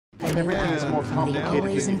Everything is more complicated. The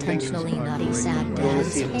always intentionally nutty sad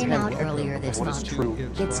dads came out earlier this month.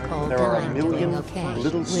 It's called There are a I'm million Doing Okay,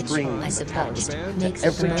 little which, strings I suppose, makes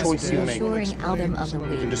every the most choice you make. reassuring album of the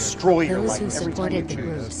week. can destroy your Those life who every time you supported the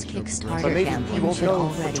choose. group's But Kickstarter maybe you campaign won't should know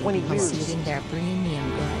for already 20 be years. receiving their premium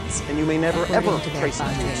goods. And you may never According ever to their trace it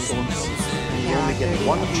to its fundraising source. goals, And you there only are get 30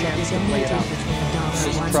 one of chance to them play it donated out. between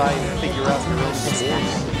Just $1 try and figure out your own this rules.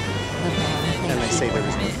 fashion. And they say there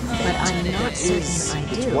is no But I'm not certain I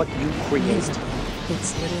It's do. what you create. Music,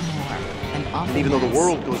 it's little more, and often And even though the less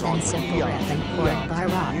world goes on than for simple eons riff and and chord eons, by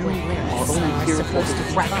rock you with lyrics are that only are here for supposed the to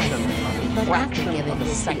be fraction fun. But after of giving a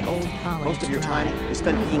this the second. old college Most of your try, time is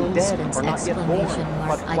spent being Nicole's dead or not yet born. exclamation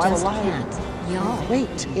mark, But I while just alive, can't, y'all.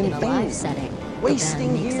 wait in a vain. live setting,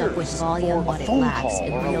 Wasting the band makes up with years volume for what a it phone lacks call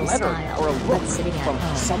in or a real letter style. or a But look sitting at from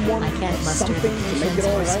home, someone I can't or muster the something to make patience it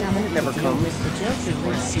all or right. stomach It never to deal comes. with the jokey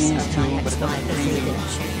lyrics seems of to, my but it doesn't ex-wife really.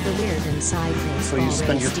 Synecdoche, the weird inside So you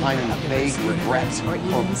spend your time in vague regret or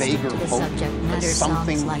vaguer hope that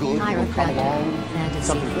something good will come along,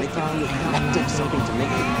 something to make you feel connected, something to make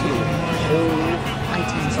you feel whole, I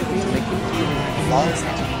tend to something to really make you feel and loved. use it,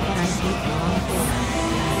 but I hate long format.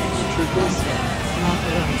 The truth is, Not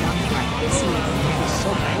alone junk like this evening,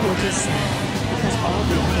 which is sad, because all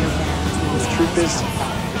the other bands use The truth is,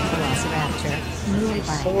 Velociraptor, Newly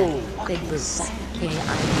so Bite, Big Boots,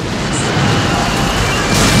 K.I.D.S.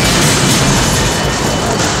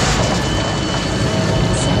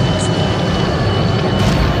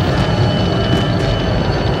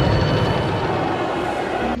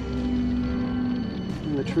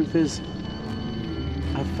 and the truth is,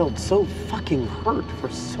 I've felt so fucking hurt for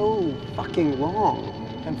so fucking long.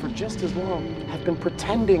 And for just as long, I've been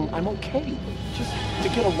pretending I'm okay. Just to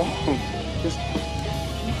get along. Just...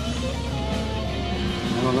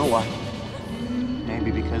 I don't know why.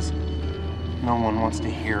 Maybe because no one wants to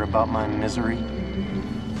hear about my misery.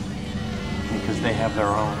 Because they have their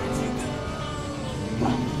own.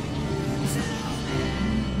 Well,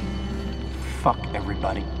 fuck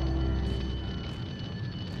everybody.